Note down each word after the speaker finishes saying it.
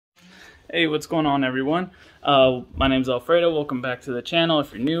Hey, what's going on, everyone? My name's Alfredo. Welcome back to the channel.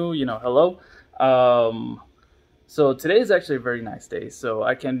 If you're new, hello. So today is actually a very nice day. So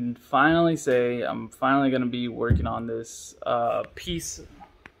I can finally say I'm finally going to be working on this piece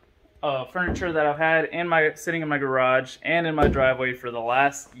of furniture that I've had sitting in my garage and in my driveway for the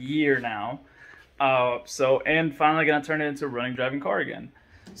last year now. And finally going to turn it into a running, driving car again.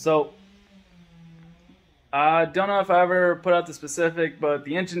 So I don't know if I ever put out the specific, but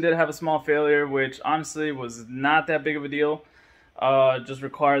the engine did have a small failure, which honestly was not that big of a deal. Just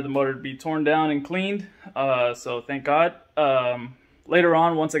required the motor to be torn down and cleaned, so thank God. Later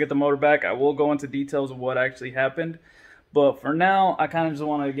on, once I get the motor back, I will go into details of what actually happened. But for now, I kind of just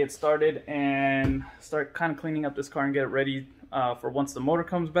want to get started and start kind of cleaning up this car and get it ready for once the motor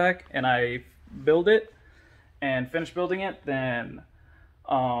comes back and I build it and finish building it, then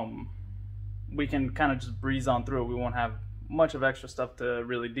we can kind of just breeze on through it. We won't have much of extra stuff to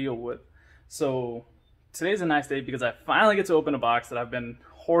really deal with. So today's a nice day because I finally get to open a box that I've been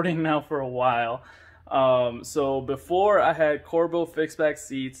hoarding now for a while. So before, I had Corbeau fixed back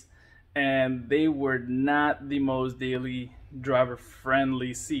seats, and they were not the most daily driver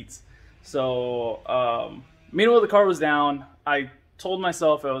friendly seats. So meanwhile the car was down, I told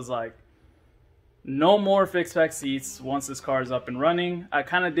myself, I was like, no more fixed back seats once this car is up and running. I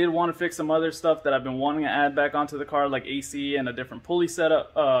kind of did want to fix some other stuff that I've been wanting to add back onto the car, like AC and a different pulley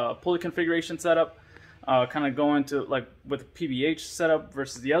setup, pulley configuration setup. Kind of going to like with PBH setup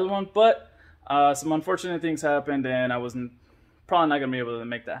versus the other one, but some unfortunate things happened and I wasn't probably not gonna be able to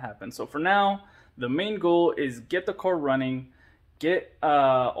make that happen. So for now, the main goal is get the car running, get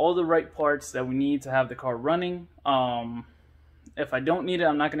all the right parts that we need to have the car running. If I don't need it,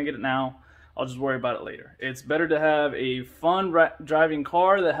 I'm not gonna get it now. I'll just worry about it later. It's better to have a fun driving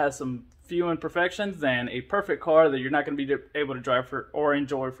car that has some few imperfections than a perfect car that you're not going to be able to drive for or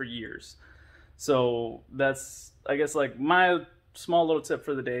enjoy for years. So that's, I guess, like my small little tip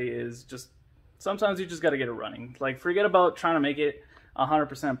for the day is just sometimes you just got to get it running. Like, forget about trying to make it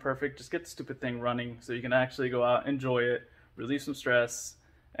 100% perfect. Just get the stupid thing running so you can actually go out, enjoy it, relieve some stress,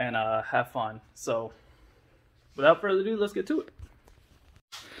 and have fun. So without further ado, let's get to it.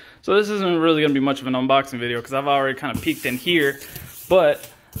 So this isn't really going to be much of an unboxing video because I've already kind of peeked in here,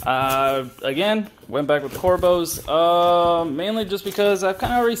 but again, went back with the Corbeaus, mainly just because I've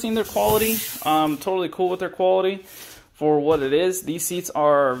kind of already seen their quality. I'm totally cool with their quality for what it is. These seats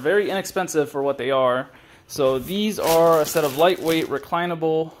are very inexpensive for what they are. So these are a set of lightweight,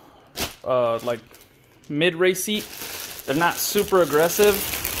 reclinable, like mid-race seat. They're not super aggressive.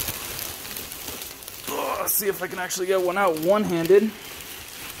 Let's see if I can actually get one out one-handed.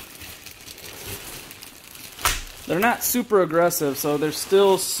 They're not super aggressive, so they're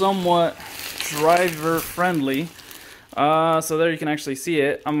still somewhat driver friendly. So there you can actually see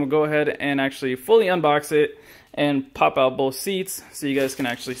it. I'm gonna go ahead and actually fully unbox it and pop out both seats so you guys can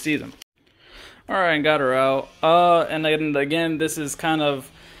actually see them. Alright, got her out. And then again, this is kind of,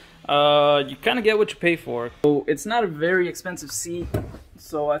 you kind of get what you pay for. So it's not a very expensive seat.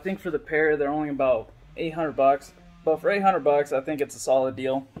 So I think for the pair, they're only about 800 bucks. But for 800 bucks, I think it's a solid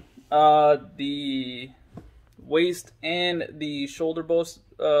deal. The waist and the shoulder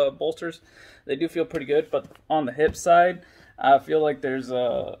bolsters, they do feel pretty good, but on the hip side, I feel like there's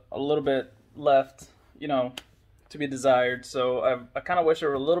a little bit left, to be desired. So I kind of wish they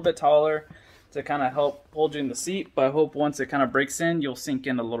were a little bit taller to kind of help hold you in the seat, but I hope once it kind of breaks in, you'll sink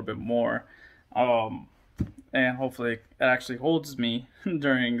in a little bit more, and hopefully it actually holds me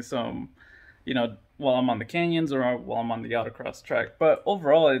during some, while I'm on the canyons or while I'm on the autocross track. But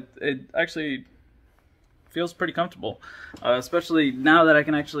overall, it actually feels pretty comfortable, especially now that I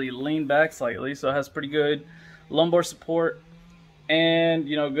can actually lean back slightly. So it has pretty good lumbar support and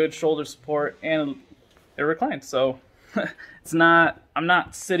good shoulder support, and it reclines. So I'm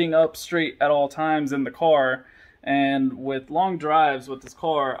not sitting up straight at all times in the car. And with long drives with this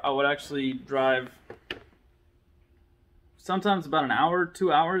car, I would actually drive sometimes about an hour, 2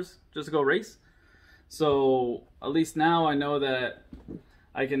 hours just to go race. So at least now I know that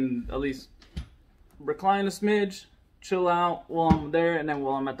I can at least recline a smidge, chill out while I'm there, and then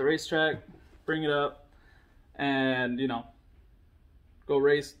while I'm at the racetrack, bring it up and go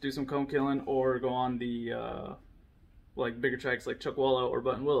race, do some cone killing, or go on the like bigger tracks like Chuckwalla or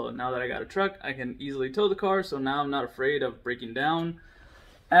Buttonwillow. Now that I got a truck, I can easily tow the car, so now I'm not afraid of breaking down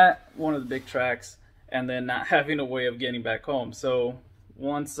at one of the big tracks and then not having a way of getting back home. So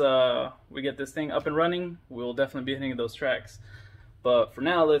once we get this thing up and running, we'll definitely be hitting those tracks. But for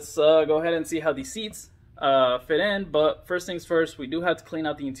now, let's go ahead and see how these seats fit in. But first things first, we do have to clean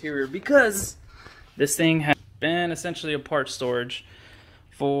out the interior because this thing has been essentially a part storage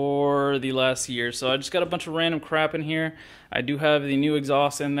for for the last year. So I just got a bunch of random crap in here. I do have the new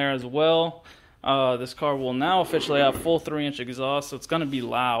exhaust in there as well. This car will now officially have full 3-inch exhaust, so it's going to be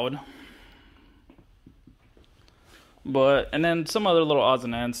loud. And then some other little odds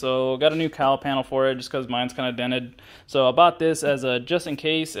and ends. So got a new cowl panel for it just because mine's kind of dented. So I bought this as a just in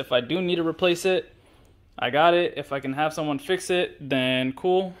case. If I do need to replace it, I got it. If I can have someone fix it, then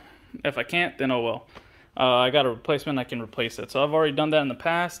cool. If I can't, then oh well. I got a replacement, I can replace it. So I've already done that in the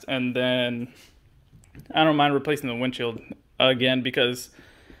past, and then I don't mind replacing the windshield again because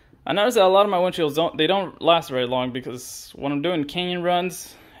I noticed that a lot of my windshields don't last very long, because when I'm doing canyon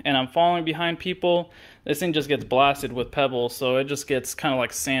runs and I'm falling behind people, this thing just gets blasted with pebbles, so it just gets kind of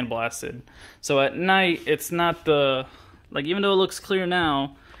like sand blasted. So at night, it's not even though it looks clear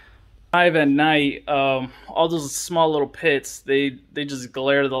now, at night, all those small little pits, they just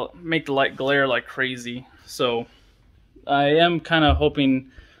make the light glare like crazy. So I am kind of hoping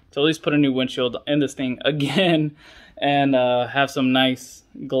to at least put a new windshield in this thing again and have some nice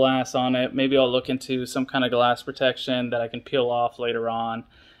glass on it. Maybe I'll look into some kind of glass protection that I can peel off later on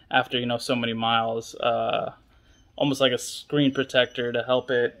after, you know, so many miles, almost like a screen protector to help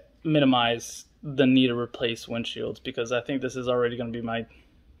it minimize the need to replace windshields, because I think this is already going to be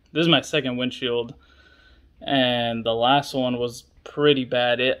this is my second windshield, and the last one was pretty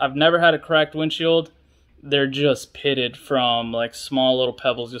bad. I've never had a cracked windshield. They're just pitted from like small little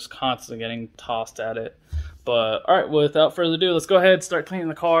pebbles just constantly getting tossed at it. But all right, without further ado, let's go ahead, start cleaning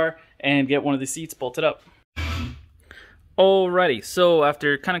the car, and get one of the seats bolted up. Alrighty, so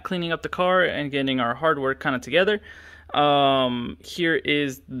after kind of cleaning up the car and getting our hardware kind of together, here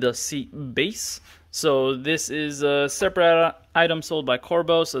is the seat base. So this is a separate item sold by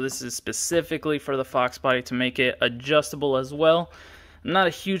Corbeau, so this is specifically for the Fox body to make it adjustable as well. I'm not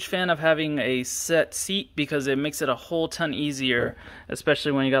a huge fan of having a set seat because it makes it a whole ton easier,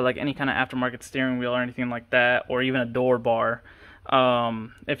 especially when you got like any kind of aftermarket steering wheel or anything like that, or even a door bar,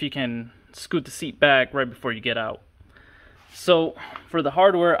 if you can scoot the seat back right before you get out. So for the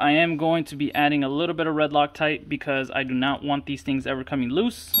hardware, I am going to be adding a little bit of red Loctite because I do not want these things ever coming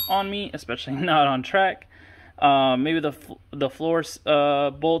loose on me, especially not on track. Maybe the floor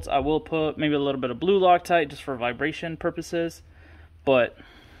bolts, I will put maybe a little bit of blue Loctite just for vibration purposes, but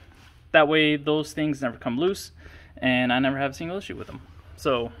that way those things never come loose and I never have a single issue with them.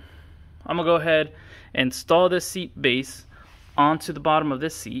 So I'm gonna go ahead and install this seat base onto the bottom of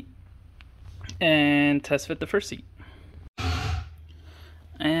this seat and test fit the first seat.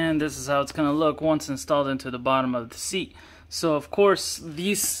 And this is how it's going to look once installed into the bottom of the seat. So of course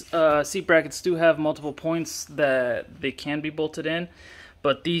these seat brackets do have multiple points that they can be bolted in,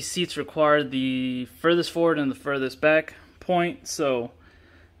 but these seats require the furthest forward and the furthest back point, so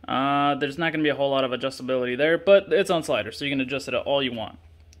there's not going to be a whole lot of adjustability there, but it's on sliders, so you can adjust it all you want.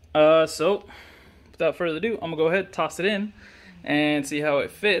 So without further ado, I'm going to go ahead, toss it in, and see how it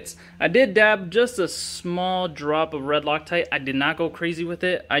fits. I did dab just a small drop of red Loctite. I did not go crazy with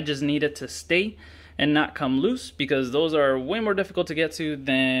it. I just need it to stay and not come loose, because those are way more difficult to get to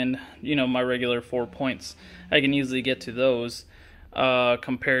than, you know, my regular 4 points. I can easily get to those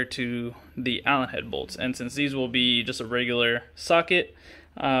compared to the Allen head bolts. And since these will be just a regular socket,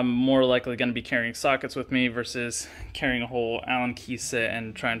 I'm more likely going to be carrying sockets with me versus carrying a whole Allen key set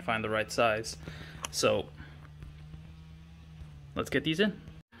and trying to find the right size. So let's get these in.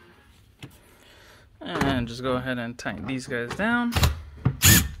 And just go ahead and tighten these guys down.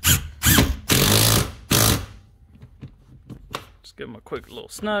 Just give them a quick little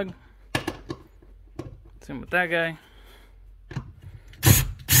snug. Same with that guy.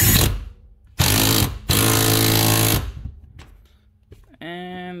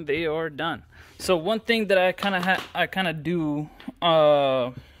 And they are done. So one thing that I kind of do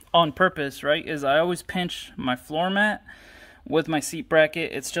on purpose, right, is I always pinch my floor mat with my seat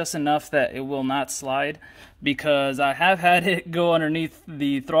bracket. It's just enough that it will not slide, because I have had it go underneath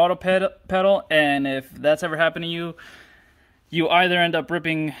the throttle pedal, and if that's ever happened to you, you either end up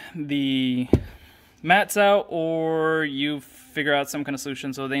ripping the mats out or you figure out some kind of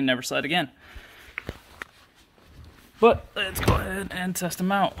solution so they never slide again. But let's go ahead and test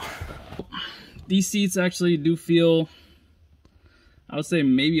them out. These seats actually do feel, I would say,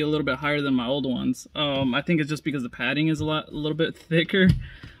 maybe a little bit higher than my old ones. I think it's just because the padding is a little bit thicker,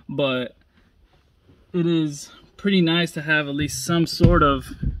 but it is pretty nice to have at least some sort of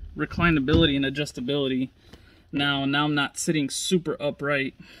reclinability and adjustability. Now I'm not sitting super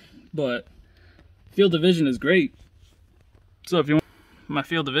upright, but field of vision is great. So if you want my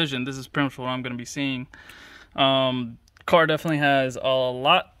field of vision, this is pretty much what I'm going to be seeing. Car definitely has a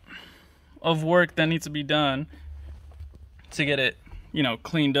lot of work that needs to be done to get it you know,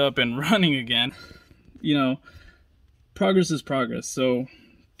 cleaned up and running again. You know, progress is progress, so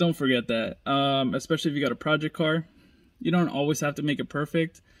don't forget that. Especially if you got a project car, you don't always have to make it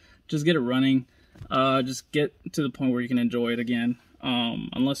perfect. Just get it running. Just get to the point where you can enjoy it again.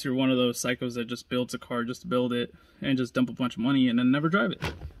 Unless you're one of those psychos that just builds a car just to build it and just dump a bunch of money and then never drive it.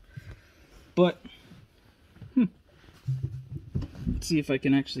 But let's see if I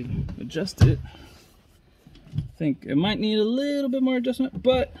can actually adjust it. I think it might need a little bit more adjustment,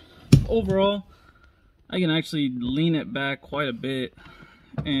 but overall I can actually lean it back quite a bit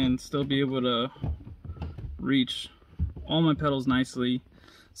and still be able to reach all my pedals nicely.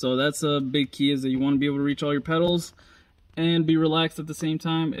 So that's a big key, is that you want to be able to reach all your pedals and be relaxed at the same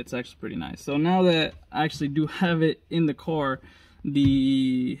time. It's actually pretty nice. So now that I actually do have it in the car,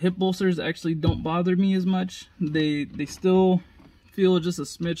 the hip bolsters actually don't bother me as much. They still feel just a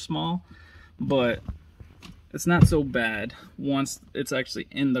smidge small, but it's not so bad once it's actually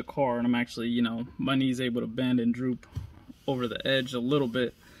in the car and I'm actually, you know, my knee's able to bend and droop over the edge a little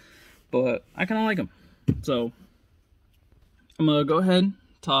bit. But I kind of like them. So I'm gonna go ahead,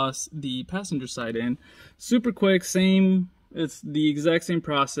 toss the passenger side in. Super quick, it's the exact same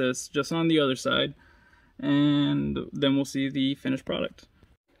process, just on the other side. And then we'll see the finished product.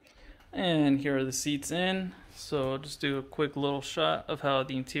 And here are the seats in. So I'll just do a quick little shot of how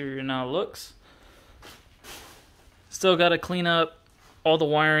the interior now looks. Still got to clean up all the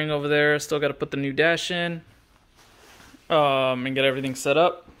wiring over there. Still got to put the new dash in and get everything set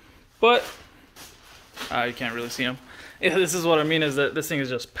up. But you can't really see them. Yeah, this is what I mean, is that this thing is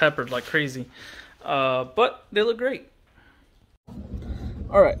just peppered like crazy. But they look great.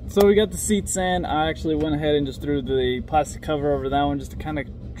 Alright, so we got the seats in. I actually went ahead and just threw the plastic cover over that one just to kind of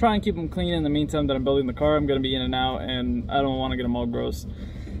try and keep them clean in the meantime that I'm building the car. I'm going to be in and out, and I don't want to get them all gross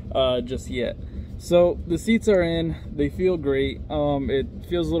just yet. So the seats are in. They feel great. It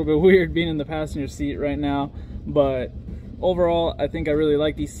feels a little bit weird being in the passenger seat right now, but overall I think I really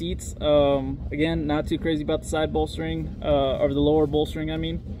like these seats. Again, not too crazy about the side bolstering, or the lower bolstering I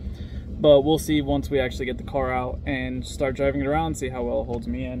mean, but we'll see once we actually get the car out and start driving it around and see how well it holds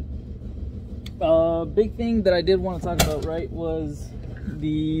me in. Big thing that I did want to talk about, right, was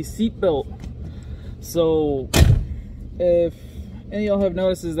the seat belt. So if any of y'all have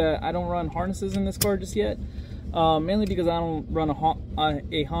noticed, is that I don't run harnesses in this car just yet, mainly because I don't run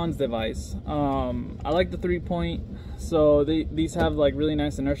a Hans device. I like the 3-point, so these have like really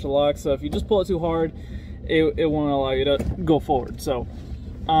nice inertial locks, so if you just pull it too hard, it won't allow you to go forward. So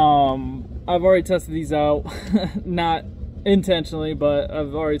I've already tested these out, not intentionally, but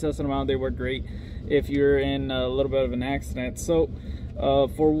I've already tested them out. They work great if you're in a little bit of an accident. So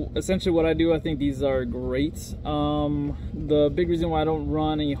for essentially what I do, I think these are great. The big reason why I don't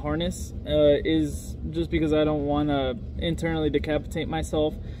run a harness is just because I don't want to internally decapitate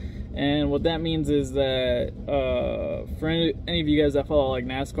myself. And what that means is that for any of you guys that follow like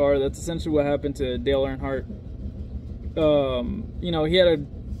NASCAR, that's essentially what happened to Dale Earnhardt. You know, he had a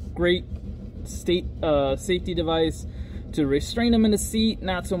great safety device to restrain him in the seat,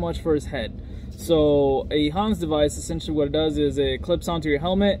 not so much for his head. So a Hans device, essentially what it does is it clips onto your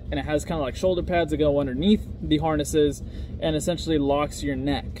helmet, and it has kind of like shoulder pads that go underneath the harnesses and essentially locks your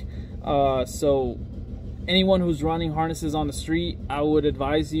neck. So anyone who's running harnesses on the street, I would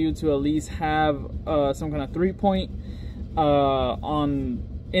advise you to at least have some kind of 3-point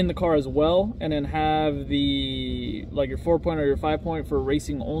in the car as well, and then have the like your 4-point or your 5-point for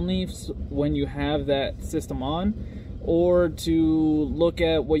racing only when you have that system on, or to look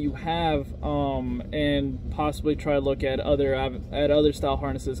at what you have and possibly try to look at other style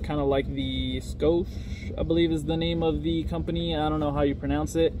harnesses, kind of like the Skosh, I believe is the name of the company. I don't know how you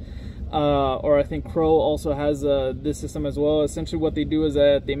pronounce it. Or I think Crow also has this system as well. Essentially what they do is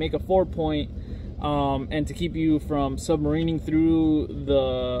that they make a 4-point, and to keep you from submarining through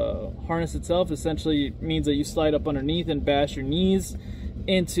the harness itself, essentially means that you slide up underneath and bash your knees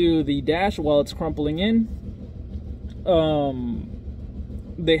into the dash while it's crumpling in.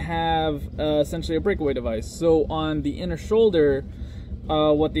 They have essentially a breakaway device. So on the inner shoulder,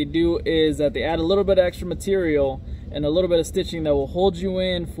 what they do is that they add a little bit of extra material and a little bit of stitching that will hold you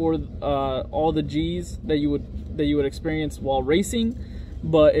in for all the G's that you would experience while racing.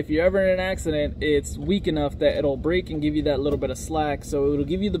 But if you're ever in an accident, it's weak enough that it'll break and give you that little bit of slack. So it'll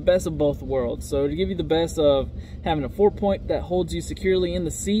give you the best of both worlds. So it'll give you the best of having a 4-point that holds you securely in the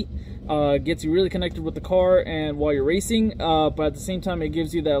seat, gets you really connected with the car and while you're racing, but at the same time it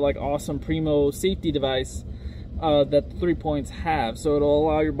gives you that like awesome primo safety device that the 3 points have. So it'll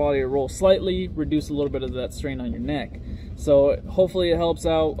allow your body to roll slightly, reduce a little bit of that strain on your neck. So hopefully it helps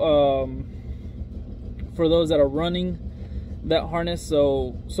out for those that are running that harness.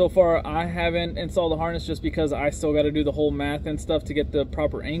 So far I haven't installed a harness just because I still got to do the whole math and stuff to get the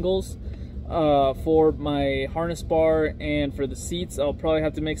proper angles for my harness bar and for the seats. I'll probably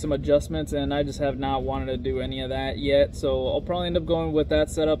have to make some adjustments, and I just have not wanted to do any of that yet. So I'll probably end up going with that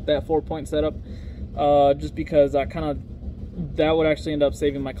setup, that 4-point setup, just because that would actually end up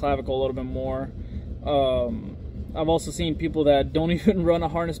saving my clavicle a little bit more. I've also seen people that don't even run a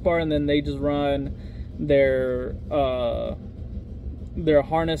harness bar, and then they just run their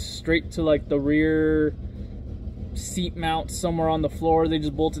harness straight to like the rear seat mount somewhere on the floor. They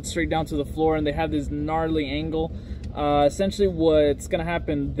just bolt it straight down to the floor, and they have this gnarly angle. Essentially what's gonna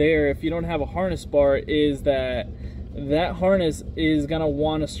happen there, if you don't have a harness bar, is that harness is gonna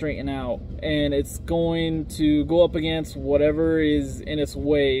want to straighten out, and it's going to go up against whatever is in its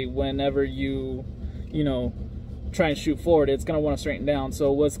way whenever you know, try and shoot forward. It's gonna want to straighten down.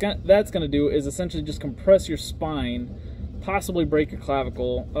 So that's gonna do is essentially just compress your spine, possibly break your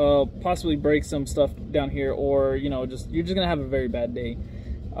clavicle, possibly break some stuff down here, or you're just gonna have a very bad day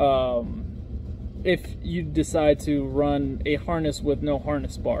if you decide to run a harness with no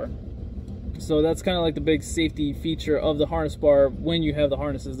harness bar. So that's kind of like the big safety feature of the harness bar. When you have the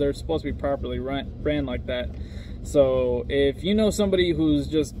harnesses, they're supposed to be properly ran like that. So if you know somebody who's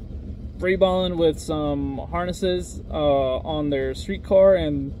just freeballing with some harnesses on their street car,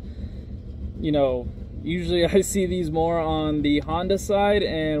 and usually I see these more on the Honda side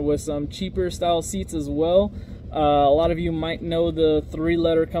and with some cheaper style seats as well. A lot of you might know the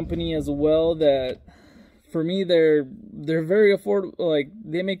 3-letter company as well, that for me they're very affordable. Like,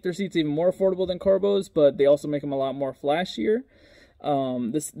 they make their seats even more affordable than Corbeau's, but they also make them a lot more flashier.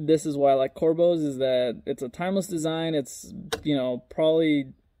 This is why I like Corbeau's, is that it's a timeless design. It's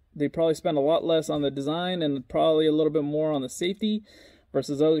they probably spend a lot less on the design and probably a little bit more on the safety,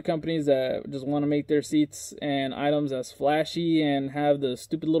 versus other companies that just want to make their seats and items as flashy and have the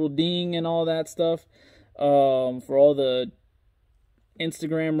stupid little ding and all that stuff for all the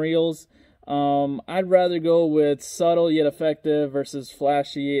Instagram reels. I'd rather go with subtle yet effective versus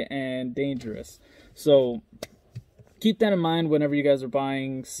flashy and dangerous. So keep that in mind whenever you guys are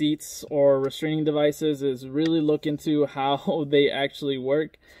buying seats or restraining devices, is really look into how they actually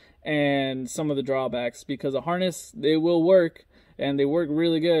work and some of the drawbacks, because a harness, they will work, and they work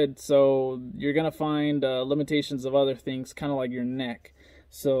really good. So you're gonna find limitations of other things, kind of like your neck.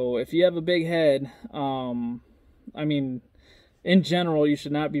 So if you have a big head, I mean, in general, you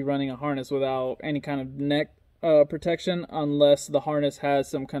should not be running a harness without any kind of neck protection, unless the harness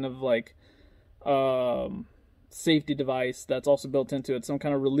has some kind of like safety device that's also built into it, some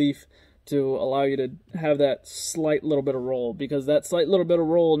kind of relief to allow you to have that slight little bit of roll, because that slight little bit of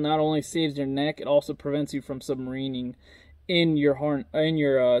roll not only saves your neck, it also prevents you from submarining in your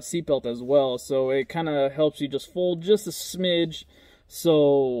seatbelt as well. So it kind of helps you just fold just a smidge,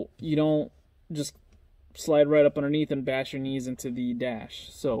 so you don't just slide right up underneath and bash your knees into the dash.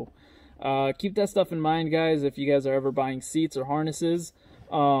 So keep that stuff in mind, guys, if you guys are ever buying seats or harnesses.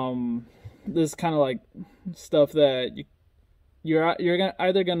 This is kind of like stuff that you're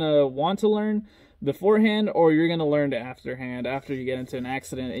either gonna want to learn beforehand, or you're gonna learn it after you get into an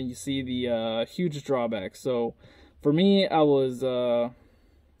accident and you see the huge drawbacks. So for me, I was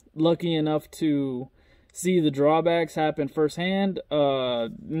lucky enough to see the drawbacks happen firsthand.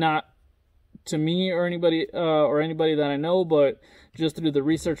 Not to me or anybody that I know, but just through the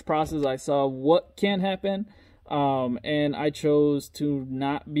research process, I saw what can happen, and I chose to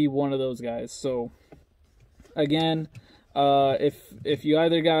not be one of those guys. So again, if you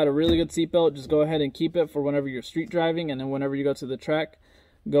either got a really good seatbelt, just go ahead and keep it for whenever you're street driving, and then whenever you go to the track,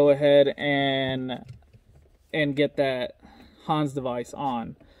 go ahead and get that Hans device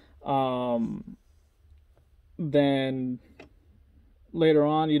on. Then later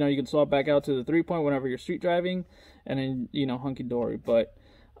on, you can swap back out to the 3-point whenever you're street driving, and then hunky-dory. But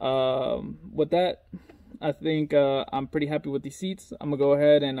with that, I think I'm pretty happy with these seats. I'm gonna go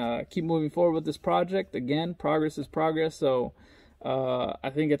ahead and keep moving forward with this project. Again, progress is progress. So I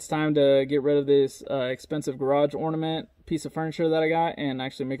think it's time to get rid of this expensive garage ornament piece of furniture that I got, and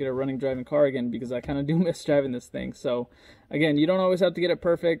actually make it a running, driving car again, because I kind of do miss driving this thing. So again, you don't always have to get it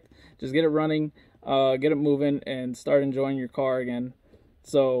perfect. Just get it running, get it moving, and start enjoying your car again.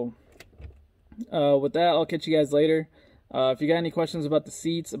 So with that, I'll catch you guys later. If you got any questions about the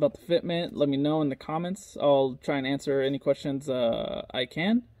seats, about the fitment, let me know in the comments. I'll try and answer any questions I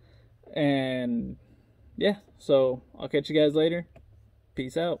can. And yeah, so I'll catch you guys later.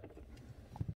 Peace out.